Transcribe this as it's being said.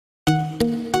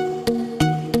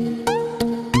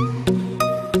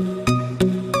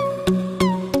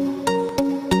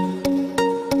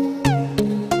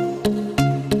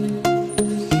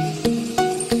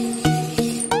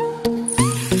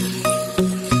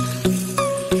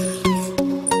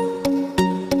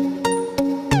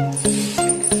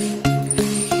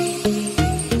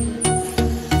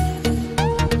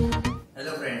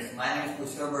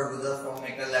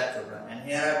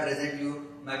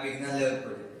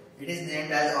It is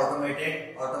named as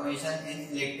automated automation in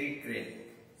electric crane.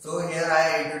 So here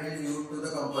I introduce you to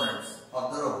the components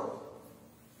of the robot.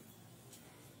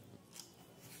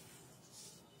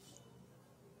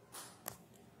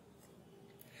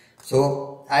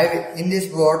 So in this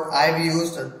board I have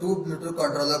used two Bluetooth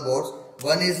controller boards.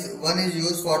 One is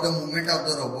used for the movement of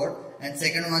the robot, and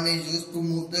second one is used to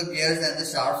move the gears and the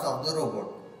shafts of the robot.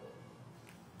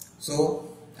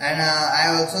 So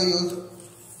I also used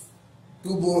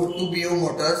two BO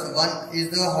motors. One is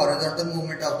the horizontal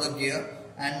movement of the gear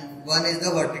and one is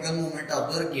the vertical movement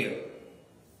of the gear.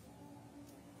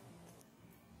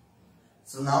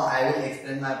 So now I will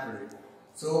explain my project.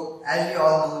 So as we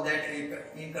all know that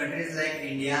in countries like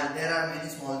India, there are many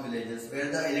small villages where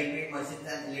the electric machines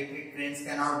and electric trains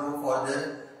cannot go for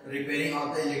the repairing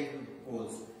of the electric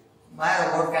poles. My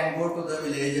robot can go to the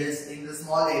villages in the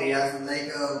small areas,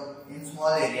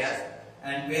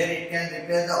 and where it can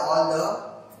repair all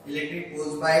the electric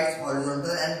poles by its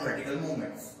horizontal and vertical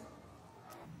movements.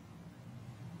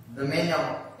 The main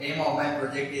aim of my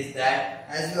project is that,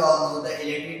 as we all know, the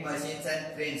electric machines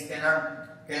and trains cannot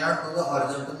do the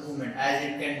horizontal movement as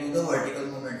it can do the vertical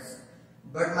movements.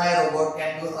 But my robot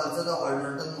can do also the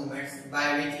horizontal movements,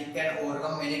 by which it can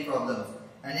overcome many problems,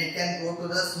 and it can go to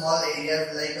the small areas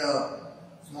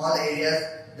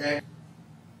that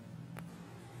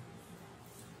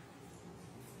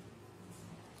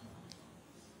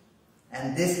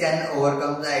and this can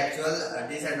overcome the actual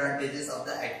disadvantages of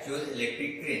the actual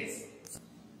electric cranes.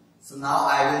 So now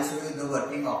I will show you the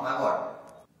working of my bot.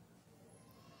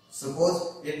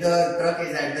 Suppose if the truck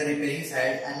is at the repairing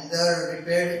side and the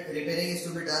repairing is to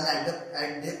be done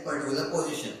at this particular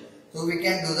position, so we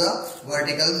can do the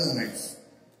vertical movements.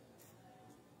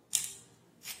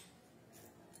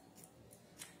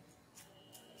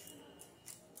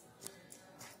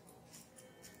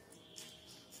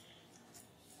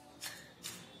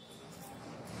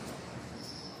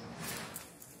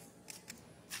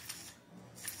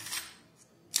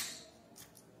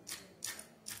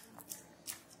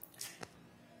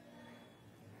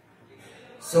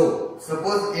 So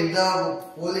suppose if the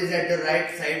pole is at the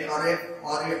right side or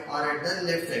at the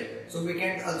left side, so we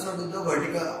can also do the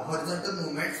horizontal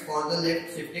movements for the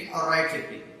left shifting or right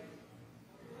shifting.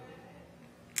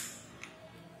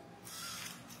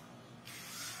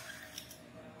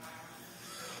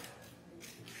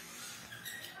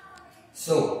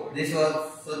 So this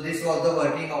was the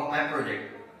working of my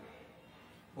project.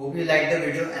 Hope you liked the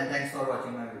video, and thanks for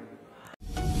watching my video.